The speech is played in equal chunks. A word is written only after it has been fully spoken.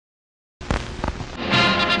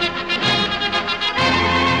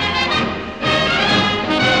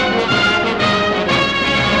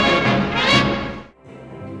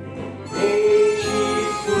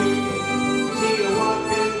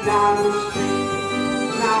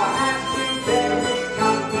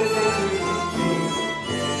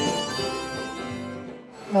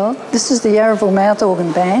Well, this is the Yarraville Mouth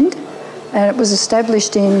Organ Band, and it was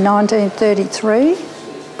established in 1933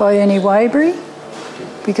 by Ernie Waybury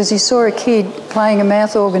because he saw a kid playing a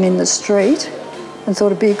mouth organ in the street and thought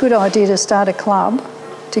it'd be a good idea to start a club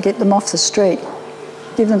to get them off the street,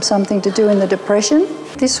 give them something to do in the Depression.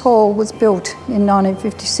 This hall was built in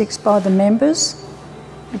 1956 by the members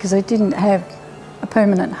because they didn't have a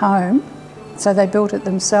permanent home, so they built it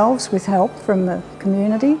themselves with help from the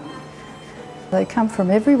community. They come from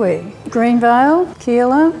everywhere. Greenvale,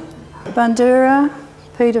 Keilor, Bundoora,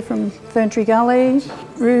 Peter from Ferntree Gully,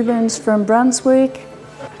 Rubens from Brunswick,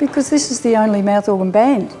 because this is the only mouth organ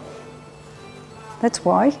band. That's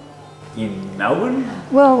why. In Melbourne?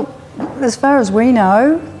 Well, as far as we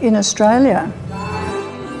know, in Australia.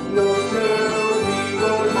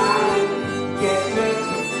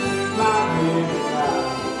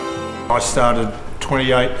 I started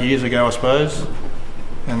 28 years ago, I suppose,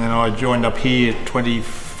 and then I joined up here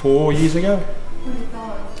 24 years ago.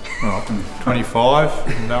 25.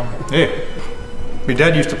 And, yeah. My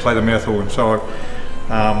dad used to play the mouth organ, so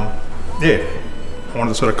I wanted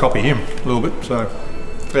to sort of copy him a little bit, so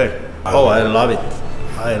yeah. Oh, I love it.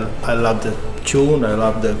 I love the tune, I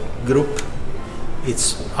love the group.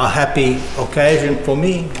 It's a happy occasion for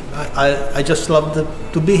me. I just love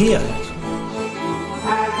to be here.